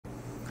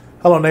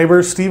Hello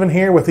neighbors, Stephen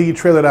here with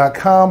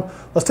etrailer.com.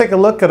 Let's take a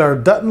look at our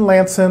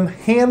Dutton-Lainson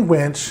hand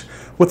winch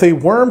with a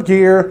worm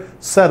gear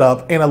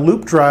setup and a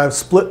loop drive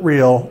split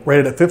reel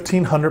rated at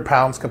 1,500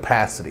 pounds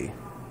capacity.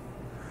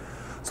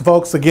 So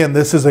folks, again,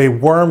 this is a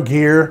worm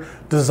gear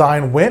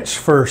design winch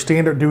for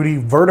standard duty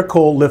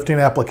vertical lifting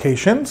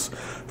applications.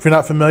 If you're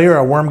not familiar,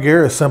 a worm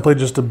gear is simply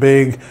just a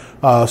big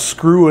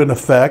screw in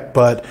effect,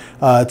 but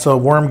it's a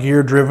worm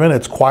gear driven.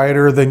 It's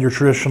quieter than your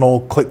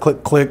traditional click,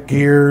 click, click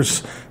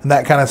gears and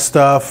that kind of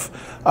stuff.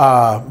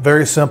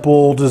 Very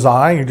simple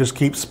design. You just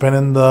keep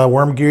spinning the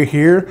worm gear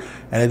here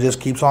and it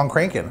just keeps on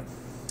cranking.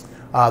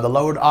 The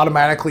load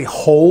automatically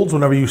holds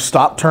whenever you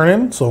stop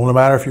turning. So no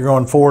matter if you're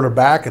going forward or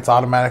back, it's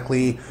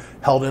automatically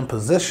held in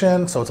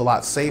position, so it's a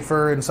lot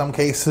safer in some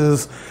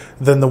cases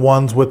than the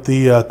ones with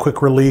the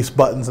quick release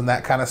buttons and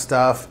that kind of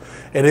stuff.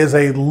 It is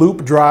a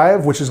loop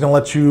drive, which is going to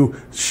let you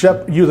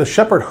use a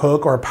shepherd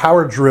hook or a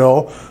power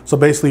drill. So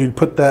basically you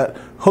put that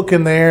hook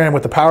in there, and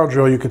with the power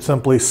drill you could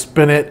simply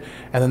spin it,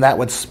 and then that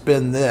would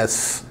spin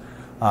this,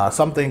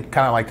 something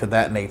kind of like to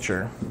that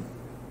nature.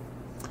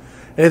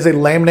 It is a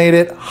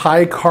laminated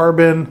high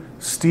carbon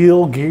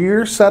steel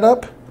gear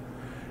setup,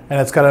 and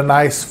it's got a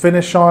nice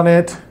finish on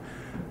it.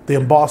 The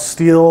embossed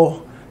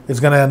steel is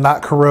going to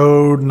not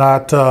corrode,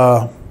 not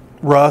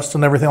rust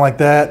and everything like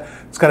that.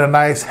 It's got a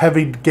nice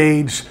heavy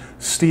gauge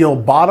steel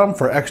bottom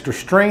for extra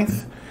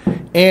strength,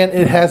 and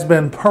it has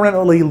been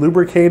permanently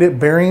lubricated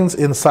bearings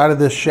inside of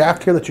this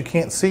shaft here that you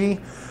can't see,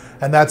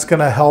 and that's going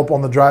to help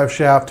on the drive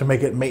shaft to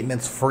make it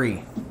maintenance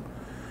free.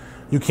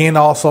 You can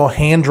also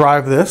hand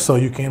drive this, so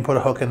you can put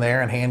a hook in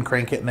there and hand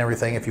crank it and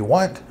everything if you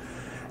want.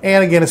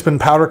 And again, it's been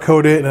powder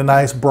coated in a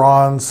nice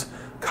bronze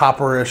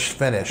copperish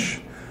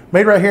finish.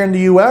 Made right here in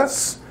the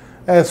US.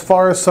 As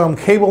far as some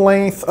cable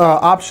length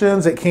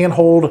options, it can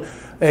hold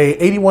a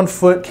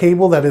 81-foot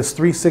cable that is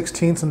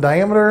 3/16 in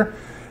diameter.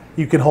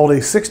 You can hold a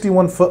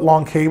 61-foot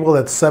long cable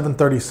that's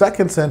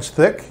 7/32 inch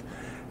thick,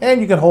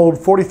 and you can hold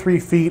 43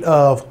 feet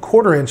of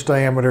 1/4 inch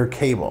diameter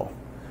cable.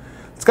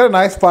 It's got a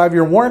nice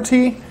 5-year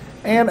warranty,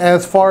 and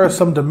as far as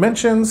some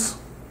dimensions,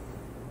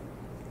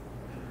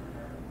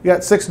 you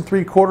got 6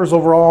 3/4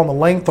 overall on the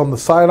length on the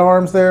side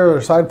arms there,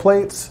 or side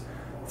plates.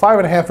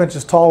 5.5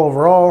 inches tall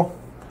overall,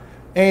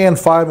 and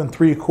 5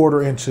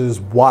 3/4 inches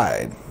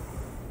wide.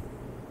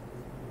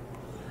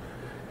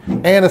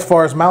 And as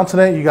far as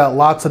mounting it, you got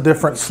lots of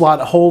different slot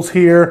holes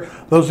here.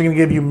 Those are going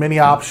to give you many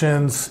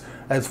options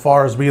as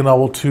far as being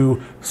able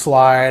to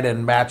slide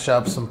and match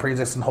up some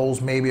pre-existing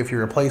holes, maybe if you're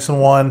replacing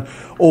one,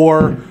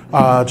 or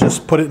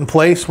just put it in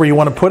place where you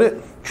want to put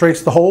it,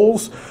 trace the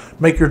holes,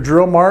 make your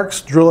drill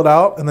marks, drill it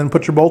out, and then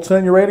put your bolts in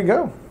and you're ready to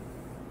go.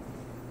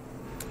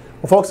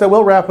 Well folks, that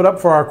will wrap it up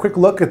for our quick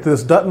look at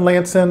this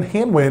Dutton-Lainson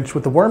hand winch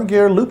with the worm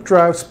gear loop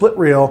drive split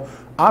reel.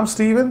 I'm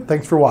Steven,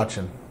 thanks for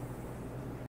watching.